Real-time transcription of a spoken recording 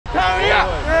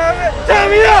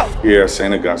Turn me up! Here at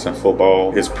St. Augustine,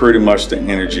 football is pretty much the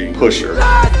energy pusher.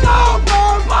 Let's go,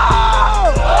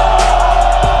 football!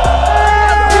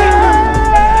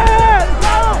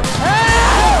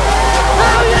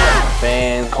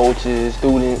 Fans, coaches,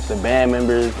 students, the band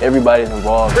members, everybody's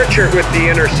involved. Richard with the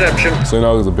interception. St.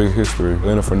 Augustine is a big history.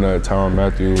 Leonard, Fournette, Tyrann,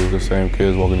 Mathieu, the same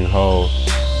kids walking these halls.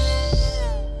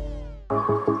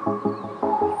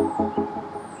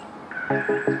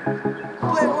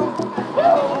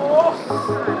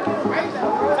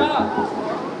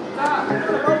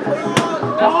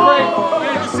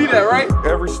 See that, right?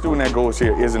 Every student that goes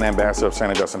here is an ambassador of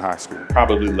St. Augustine High School.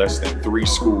 Probably less than 3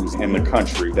 schools in the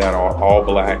country that are all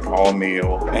black, all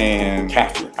male, and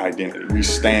Catholic identity. We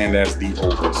stand as the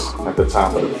oldest. At the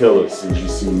top of the pillars, you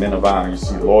see men of honor, you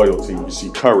see loyalty, you see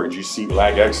courage, you see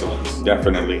black excellence.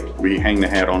 Definitely, we hang the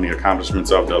hat on the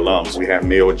accomplishments of the alums. We have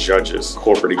male judges,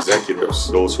 corporate executives,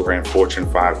 those who are in Fortune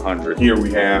 500. Here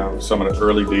we have some of the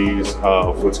early days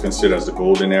of what's considered as the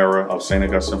golden era of St.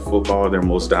 Augustine football, their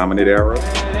most dominant era.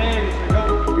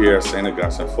 Here at St.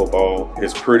 Augustine, football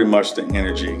is pretty much the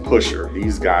energy pusher.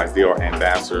 These guys, they are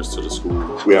ambassadors to the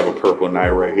school. We have a purple knight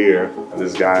right here.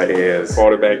 This guy is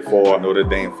quarterback for Notre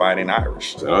Dame Fighting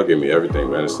Irish. That'll give me everything,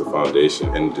 man. It's the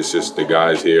foundation. And it's just the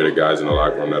guys here, the guys in the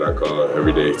locker room that I call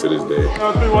every day to this day.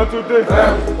 1, 2, 3.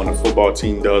 When a football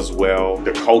team does well,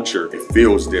 the culture, it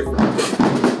feels different.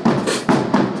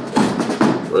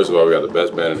 First of all, we got the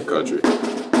best band in the country.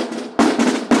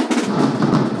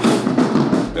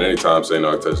 And anytime St.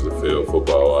 Aug touches the field,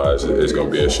 football-wise, it's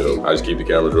going to be a show. I just keep the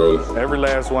cameras rolling. Every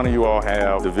last one of you all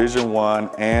have Division I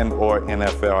and or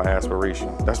NFL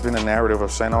aspirations. That's been the narrative of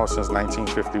St. Aug since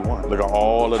 1951. Look at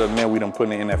all of the men we done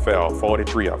put in the NFL,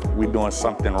 43 of them. We're doing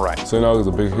something right. St. Aug is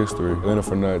a big history. Leonard,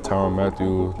 Fournette, Tyrann,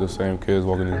 Mathieu, the same kids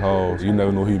walking these halls. You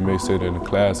never know who you may sit in the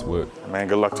class with. Man,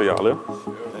 good luck to y'all, Lil.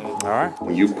 All right?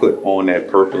 When you put on that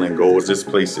purple and gold, this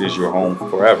place is your home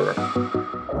forever.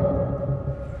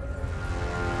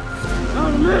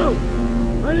 Down the middle.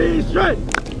 Ready, straight.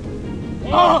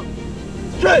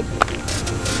 Straight.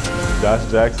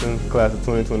 Josh Jackson, class of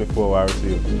 2024 wide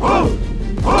receiver.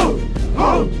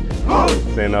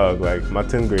 St. Aug, like my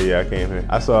 10th grade year I came here.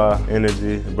 I saw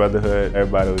energy, brotherhood,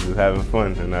 everybody was just having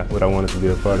fun, and that's what I wanted to be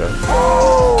a part of.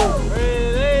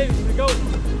 Ready, go.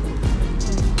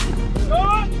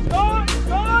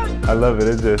 I love it.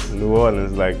 It's just New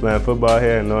Orleans, like playing football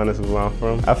here and knowing this is where I'm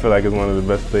from. I feel like it's one of the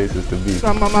best places to be.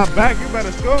 I'm on my back, you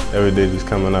better score. Every day just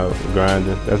coming out,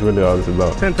 grinding. That's really all it's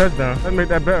about. 10 touchdowns. Let's make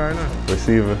that bet right now.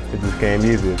 Receiver, it just came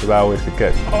easy because I always could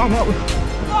catch. Oh, I'm up.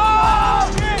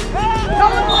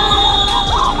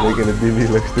 Making the DB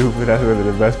look stupid, that's really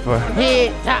the best part.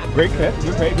 Great catch,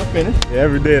 good finish. Yeah,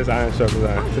 every day is iron sharpens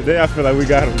iron. Today I feel like we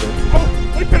got him though.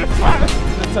 Oh, we finished fine.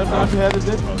 The touchdowns you had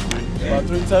today? About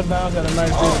 3 touchdowns and a nice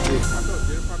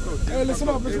day. Hey, listen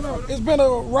up. It's been a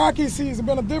rocky season,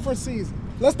 been a different season.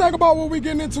 Let's think about what we're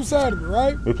getting into Saturday,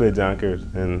 right? We played John Kerr,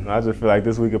 and I just feel like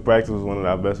this week of practice was one of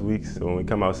our best weeks. So when we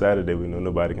come out Saturday, we know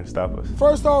nobody can stop us.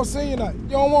 First off, senior night. You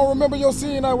don't want to remember your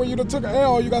senior night when you done took an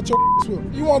L or you got your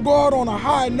whipped. You want to go out on a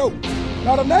high note.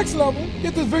 Now the next level,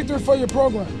 get this victory for your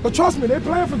program. But trust me, they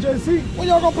playing for JC. When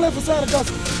y'all gonna play for St.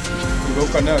 Augustine? You go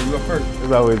Cornell, you go first.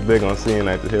 It's always big on senior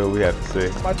night to hear what we have to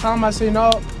say. By the time I seen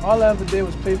all I ever did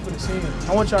was play for the seniors.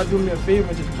 I want y'all to do me a favor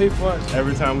and just play for us.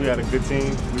 Every time we had a good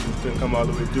team, we just couldn't come all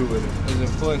the way through with it.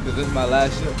 It's important because this is my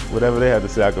last year. Whatever they had to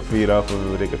say, I could feed off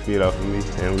of it, they could feed off of me,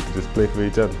 and we could just play for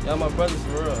each other. Y'all my brothers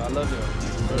for real. I love y'all.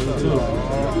 Me too.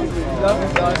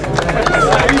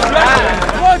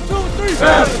 1, 2, 3.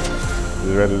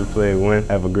 Just ready to play, win,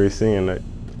 have a great senior night.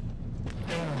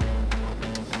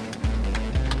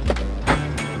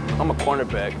 I'm a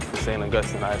cornerback for St.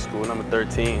 Augustine High School, number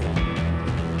 13.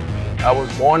 I was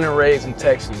born and raised in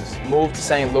Texas, moved to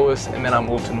St. Louis, and then I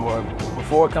moved to New Orleans.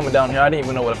 Before coming down here, I didn't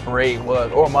even know what a parade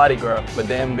was or Mardi Gras. But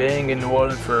then being in New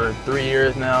Orleans for 3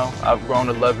 years now, I've grown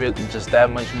to love it just that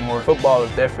much more. Football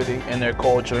is definitely in their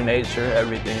culture, nature,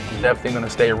 everything. I'm definitely gonna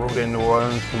stay rooted in New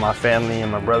Orleans for my family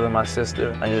and my brother and my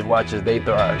sister, and just watch as they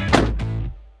thrive.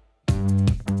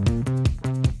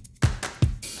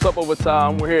 What's up,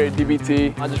 Overtime? We're here at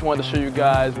DBT. I just wanted to show you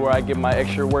guys where I get my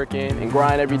extra work in and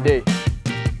grind every day.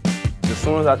 As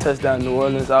soon as I touched down in New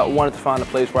Orleans, I wanted to find a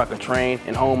place where I could train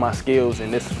and hone my skills,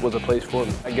 and this was a place for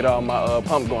me. I get all my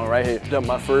pump going right here. Jump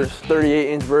my first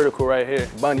 38-inch vertical right here.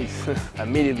 Bunnies. I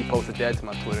immediately posted that to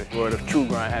my Twitter, where the true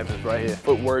grind happens right here.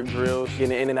 Footwork drills,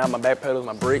 getting in and out my back pedals,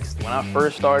 my brakes. When I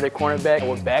first started cornerback, I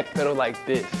would back pedal like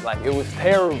this. Like, it was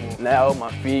terrible. Now my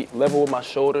feet level with my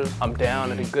shoulders. I'm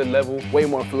down at a good level, way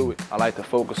more fluid. I like to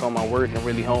focus on my work and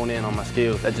really hone in on my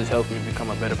skills. That just helps me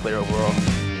become a better player overall.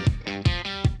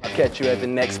 I catch you at the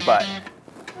next spot.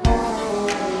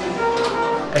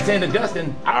 At St.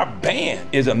 Augustine, our band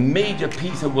is a major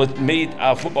piece of what made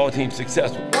our football team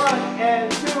successful. 1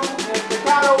 and 2 and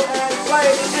staccato and play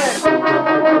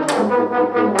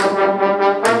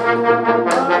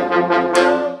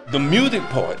The music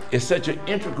part is such an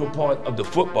integral part of the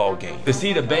football game. To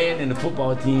see the band and the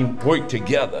football team work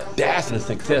together, that's the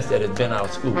success that has been our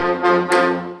school.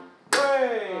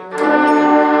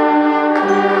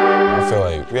 I feel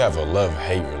like we have a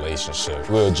love-hate relationship.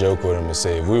 We'll joke with them and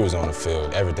say if we was on the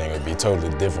field, everything would be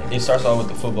totally different. It starts off with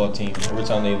the football team. Every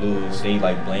time they lose, they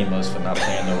like blame us for not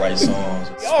playing the right songs.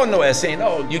 Y'all know as saying,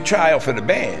 oh, you try out for the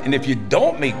band, and if you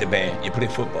don't make the band, you play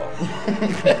football.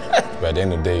 But at the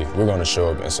end of the day, we're gonna show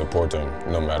up and support them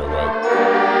no matter what.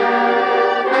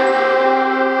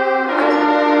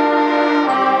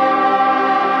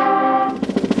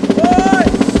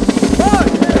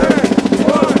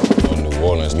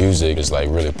 Music is like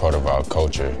really part of our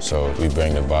culture, so we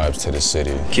bring the vibes to the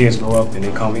city. Kids grow up and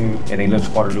they come here and they live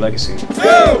part of the legacy.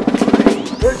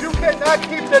 If you cannot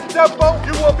keep the tempo,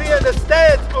 you will be in the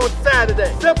stands on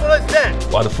Saturday. Simple as that.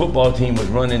 While the football team was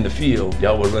running the field,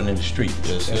 y'all were running the streets,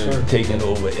 taking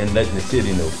over and letting the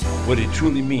city know what it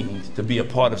truly means to be a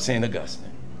part of St. Augustine.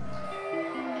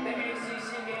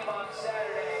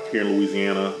 Here in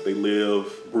Louisiana, they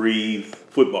live, breathe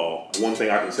football. One thing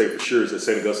I can say for sure is that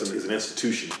St. Augustine is an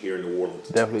institution here in New Orleans.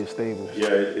 Definitely stable. Yeah,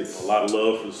 it's a lot of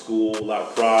love for the school, a lot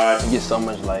of pride. You get so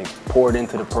much like poured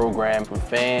into the program from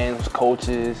fans,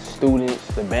 coaches, students,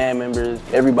 the band members,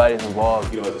 everybody's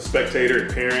involved. You know, as a spectator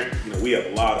and parent, you know, we have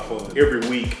a lot of fun. Every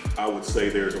week, I would say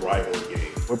there's a rivalry game.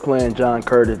 We're playing John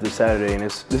Curtis this Saturday, and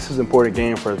this is an important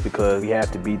game for us because we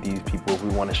have to beat these people if we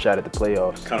want a shot at the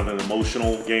playoffs. Kind of an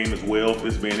emotional game as well,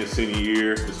 this being his senior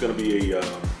year. It's going to be a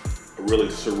really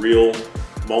surreal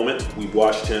moment. We've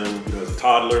watched him, you know, as a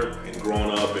toddler and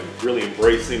growing up and really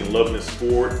embracing and loving his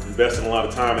sport, investing a lot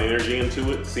of time and energy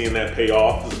into it. Seeing that pay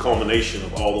off is a culmination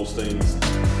of all those things.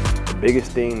 The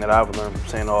biggest thing that I've learned from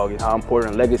St. Augustine, how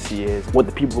important legacy is, what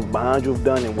the people behind you have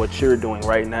done and what you're doing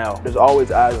right now. There's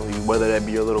always eyes on you, whether that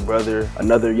be your little brother,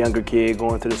 another younger kid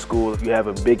going to the school. You have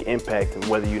a big impact,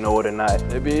 whether you know it or not.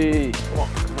 Baby, come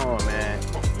on, man.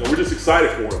 You know, we're just excited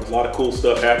for him. There's a lot of cool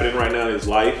stuff happening right now in his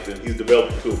life, and he's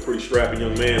developed into a pretty strapping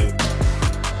young man.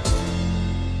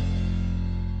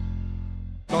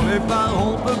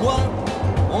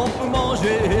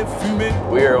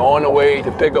 We are on the way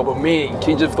to pick up a meeting.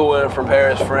 She just flew in from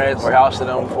Paris, France. We're housing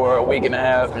them for a week and a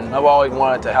half, and I've always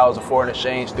wanted to house a foreign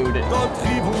exchange student.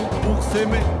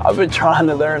 I've been trying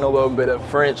to learn a little bit of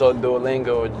French or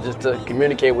Duolingo just to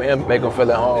communicate with him, make him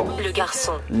feel at home. Le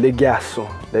garçon. Le garçon.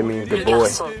 That means the boy.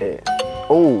 Yeah.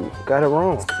 Oh, got it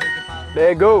wrong. There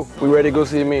you go. We ready to go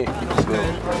see me.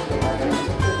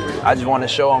 I just want to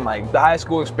show them like the high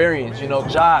school experience, you know,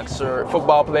 jocks or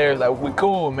football players, like we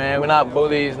cool, man. We're not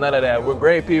bullies, none of that. We're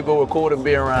great people, we're cool to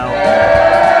be around.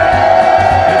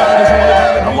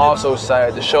 I'm also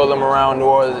excited to show them around New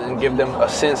Orleans and give them a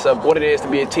sense of what it is to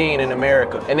be a teen in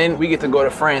America. And then we get to go to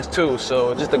France too,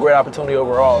 so just a great opportunity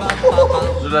overall.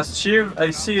 The last year, I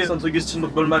see St. Augustine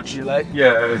football match. You like?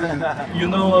 Yeah. You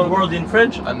know a word in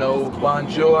French? I know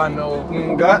bonjour, I know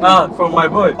from my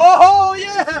boy. Oh,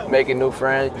 yeah! Making new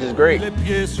friends, just great.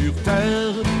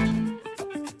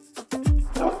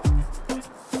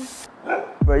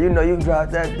 Bro, you know you drop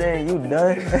that thing, you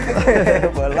done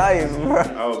for life, bro.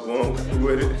 I was going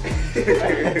with it.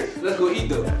 Let's go eat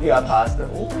though. You got pasta.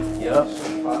 Yep.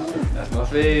 That's my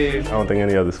fave. I don't think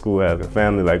any other school has a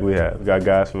family like we have. We got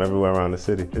guys from everywhere around the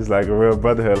city. It's like a real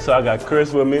brotherhood. So I got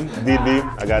Chris with me, DB.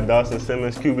 I got Dawson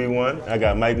Simmons, QB1. I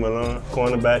got Mike Malone,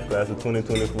 cornerback, class of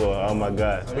 2024. All my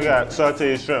guys. We got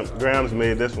sauteed shrimp. Graham's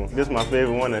made this one. This is my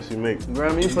favorite one that she makes.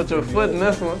 Graham, you put your foot in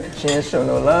this one. She ain't show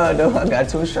no love though. I got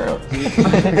 2 shrimp.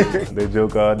 They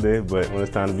joke all day, but when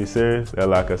it's time to be serious, they'll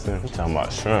lock us in. I'm talking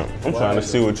about shrimp. I'm trying to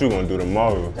see what you're gonna do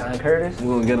tomorrow. John Curtis?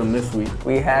 We're gonna get him this week.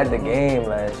 We had the game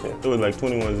last year. It was like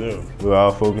 21-0. We were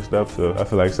all focused up, so I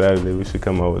feel like Saturday we should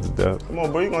come out with the dub. Come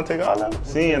on, bro, you gonna take all of it?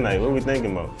 Senior night, what are we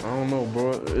thinking about? I don't know,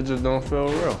 bro. It just don't feel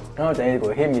real. I don't think it's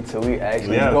gonna hit me till we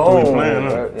actually go. Till we playing,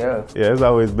 huh? Yeah, it's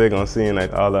always big on seeing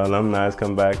like all the alumni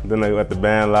come back. Then they got the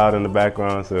band loud in the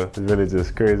background, so it's really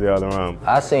just crazy all around.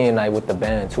 I seen like with the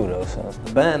band too though, so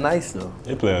the band nice though.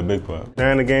 They play a big part.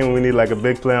 During the game when we need like a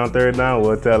big play on 3rd down,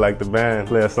 we'll tell like the band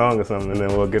play a song or something, and then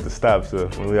we'll get the stop. So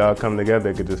when we all come together,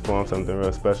 it could just form something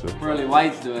real special. Really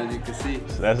whites do, as you can see.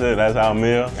 So that's it. That's our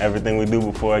meal. Everything we do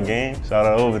before a game. Shout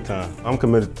out overtime. I'm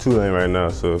committed to Tulane right now,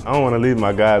 so I don't want to leave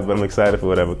my guys, but I'm excited for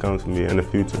whatever comes for me in the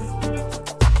future.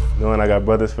 Knowing I got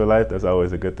brothers for life, that's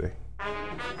always a good thing.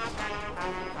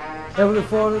 Heavenly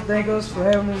Father, thank us for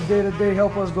having this day today.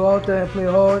 Help us go out there and play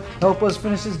hard. Help us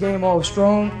finish this game off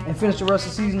strong and finish the rest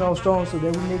of the season off strong so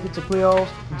that we make it to playoffs.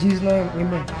 In Jesus' name,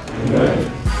 amen.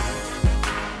 Amen.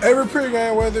 Every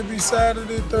pregame, whether it be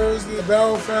Saturday, Thursday, the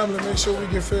Barrel family, make sure we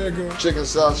get fed good. Chicken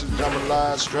sausage,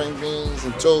 jambalaya, string beans,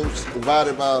 and toast,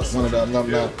 provided by one of the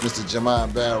alumni, Mr.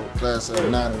 Jamon Barrel, class of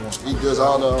 91. He does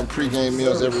all the pregame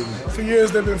meals every week. For years,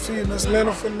 they've been feeding us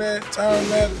Leonard, Fournette, Tyrann,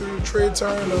 Mathieu,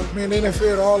 Tyrann. Man, they done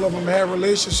fed all of them, had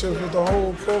relationships with the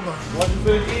whole program. Once you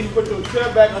finish eating, put your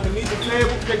chair back underneath the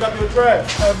table, pick up your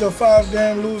trash. After a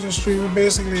 5-game losing streak, we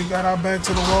basically got our back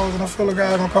to the walls, and I feel like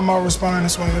guys gonna come out responding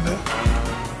this way today.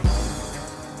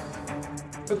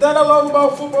 The thing I love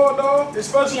about football, dog,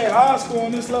 especially in high school,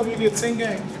 on this level, you get 10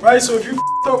 games, right? So if you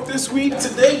up this week,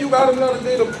 today you got another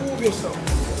day to prove yourself.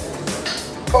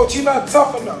 Coach, you're not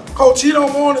tough enough. Coach, you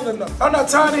don't want it enough. I'm not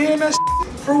tired of hearing that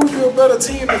shit. Prove you're a better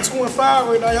team than 2-5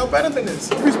 right now. Y'all better than this.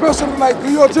 Be special tonight.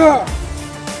 Do your job.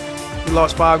 We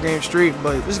lost 5-game streak,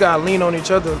 but we just gotta lean on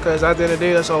each other because at the end of the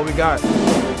day, that's all we got.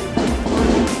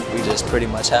 We just pretty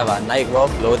much have our night walk,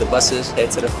 load the buses,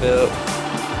 head to the field.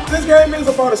 This game is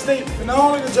about a statement, and not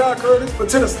only to John Curtis, but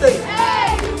to the state.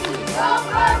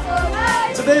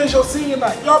 Today is your senior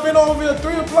night. Y'all been over here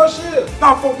 3+ years.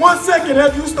 Now, for 1 second,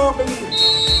 have you stopped believing?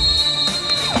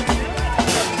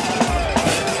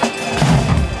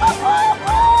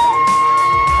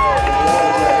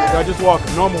 I just walk,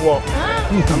 normal walk.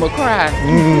 I'ma cry.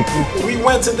 We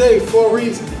went today for a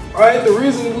reason, all right? The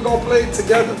reason we're gonna play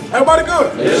together. Everybody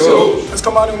good? Yes, sir. Let's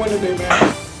come out and win today,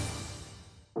 man.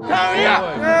 Turn me up!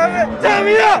 Turn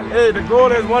me up! Hey, the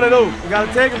goal is one of those. You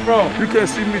gotta take it from. You can't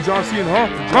see me, John Cena, huh?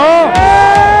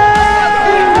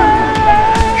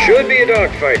 Should be a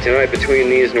dogfight tonight between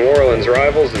these New Orleans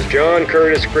rivals as John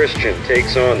Curtis Christian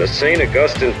takes on the St.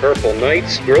 Augustine Purple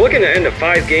Knights, who are looking to end a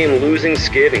 5-game losing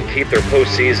skid and keep their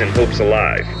postseason hopes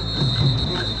alive.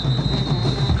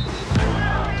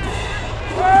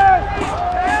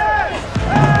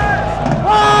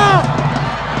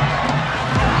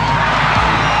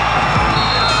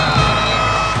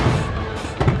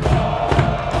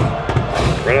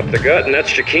 Run up the gut, and that's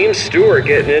Shaquem Stewart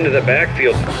getting into the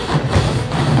backfield.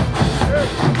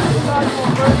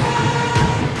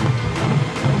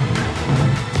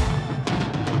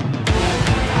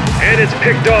 And it's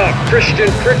picked off. Christian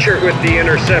Pritchard with the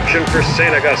interception for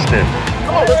St. Augustine.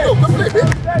 Come on, let's go. Come play, baby.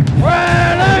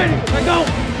 Let's go.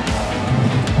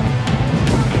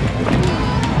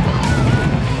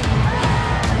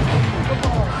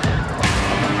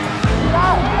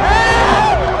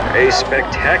 A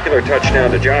spectacular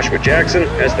touchdown to Joshua Jackson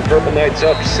as the Purple Knights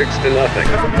up 6-0. That's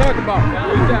what I'm talking about.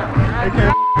 They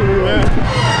can't do it, man.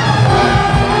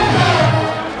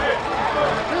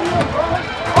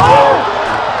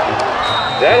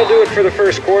 That'll do it for the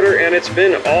first quarter, and it's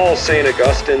been all St.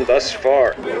 Augustine thus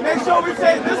far. Make sure we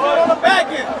take this one on the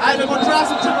back end. All right, they're going to try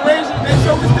some trickeration. Make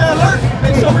sure we stay alert.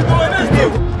 Make sure we're doing this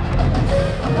too.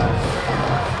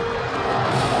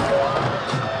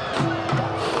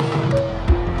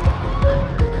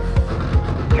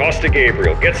 Toss to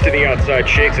Gabriel, gets to the outside,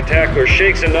 shakes a tackler,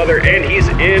 shakes another, and he's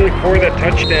in for the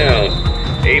touchdown.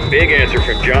 A big answer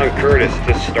from John Curtis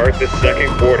to start the second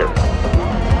quarter.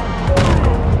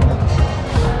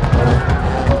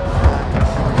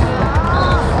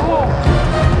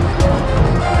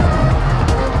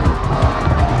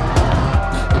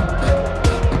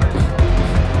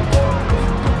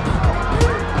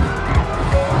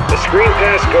 The screen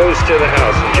pass goes to the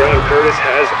house, and John Curtis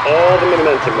has all the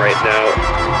momentum right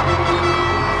now.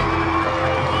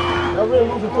 They're really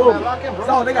losing forward.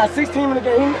 So they got 16 in the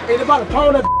game. They about to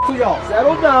pound that to y'all.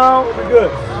 Settle down. We're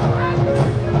good.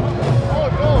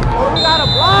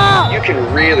 You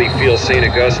can really feel St.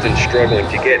 Augustine struggling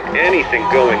to get anything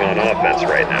going on offense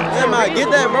right now. Yeah, man, get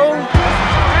that, bro.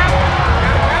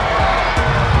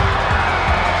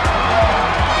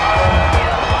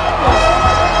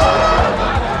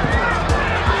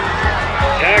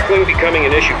 Tackling becoming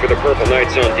an issue for the Purple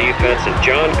Knights on defense, and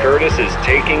John Curtis is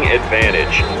taking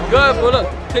advantage. Good, bro. Look,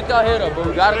 kick our head up, bro.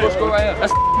 We gotta go score right here.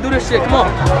 Let's do this shit. Come on.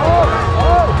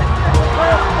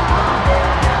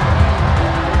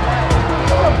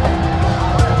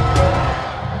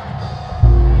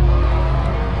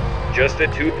 Just a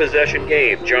 2-possession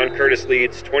game. John Curtis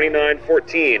leads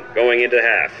 29-14 going into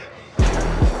half.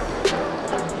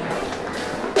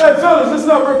 Hey, fellas, listen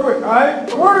up real quick, all right?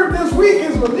 The word this week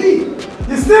is believe.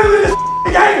 You're still in this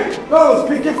game. Fellas,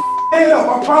 pick your head up.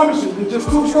 I promise you. You're just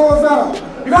 2 scores down.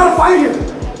 You gotta fight it.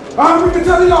 All right, we've been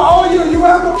telling you all year you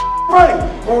have to fight.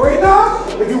 But right now,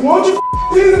 if you want your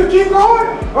season to keep going,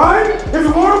 all right? If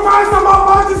you want to find something out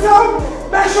about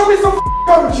yourself, man, show me some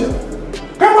coverage.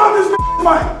 Come on this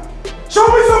fight. Show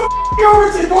me some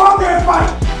courage and go out there and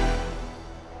fight.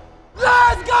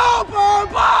 Let's go,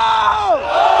 Purple!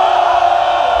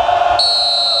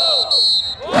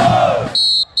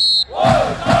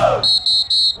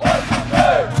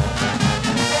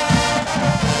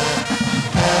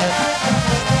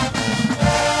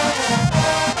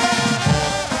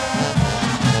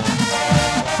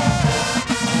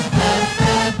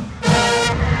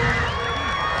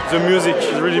 The music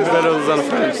is really better than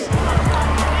friends.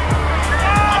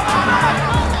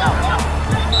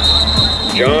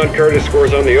 John Curtis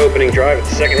scores on the opening drive. At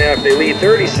the second half, they lead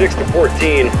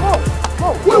 36-14.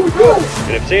 Where we go?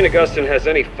 And if St. Augustine has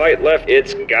any fight left,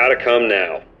 it's gotta come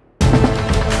now.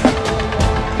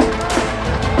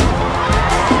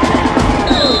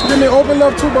 Give me open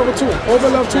left 2 bubble 2.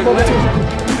 Open left 2 bubble 2.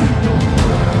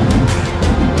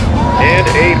 And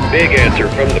a big answer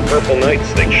from the Purple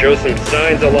Knights. They show some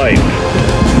signs of life.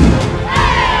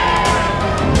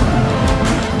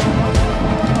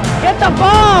 Get the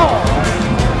ball!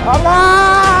 Come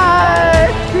on!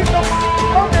 Keep the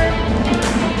ball open!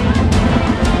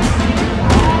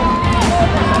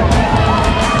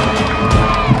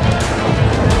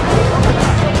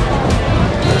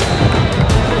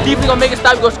 Defense gonna make it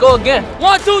stop, we're gonna score again.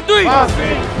 1, 2, 3!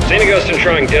 St. Augustine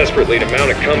trying desperately to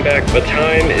mount a comeback, but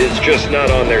time is just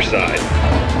not on their side.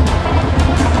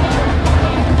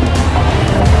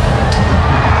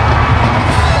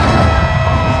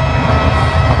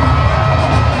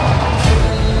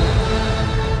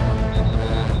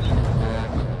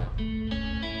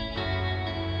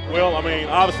 Well, I mean,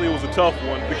 obviously it was a tough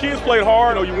one. The kids played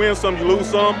hard. You know, you win some, you lose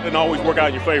some. It didn't always work out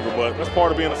in your favor, but that's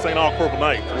part of being a St. Aug Purple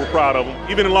Knight. We're proud of them.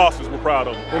 Even in losses, we're proud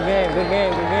of them. Good game, good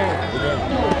game, good game. Good game.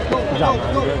 Good job,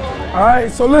 man. All right,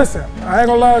 so listen, I ain't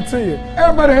gonna lie to you.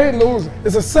 Everybody hate losing.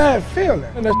 It's a sad feeling,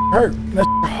 and that hurt. And that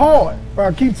hard. But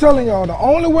I keep telling y'all, the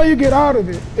only way you get out of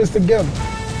it is together.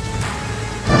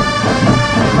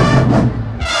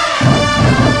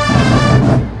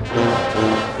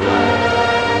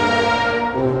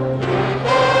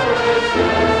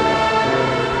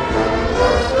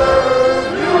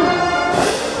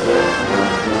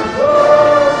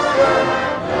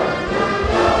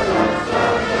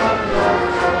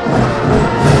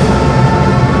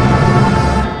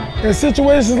 In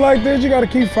situations like this, you gotta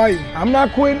keep fighting. I'm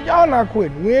not quitting, y'all not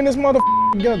quitting. We in this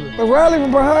motherfucker together. Let's rally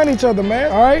from behind each other,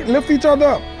 man, all right? Lift each other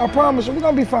up. I promise you, we're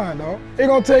gonna be fine, dog. It's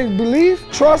gonna take belief,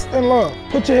 trust, and love.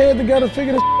 Put your head together,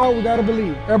 figure this out, we gotta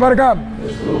believe. Everybody got me?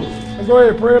 Let's go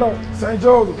ahead, pray it out. St.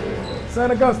 Joseph,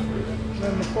 St. Augustine,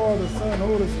 in the Father, Son,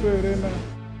 Holy Spirit, amen.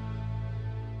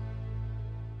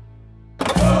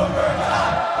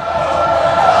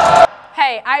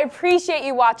 Hey, I appreciate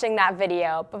you watching that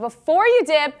video, but before you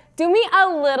dip, do me a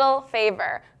little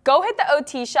favor. Go hit the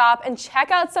OT shop and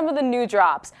check out some of the new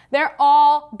drops. They're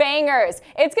all bangers.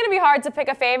 It's gonna be hard to pick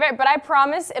a favorite, but I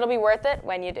promise it'll be worth it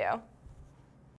when you do.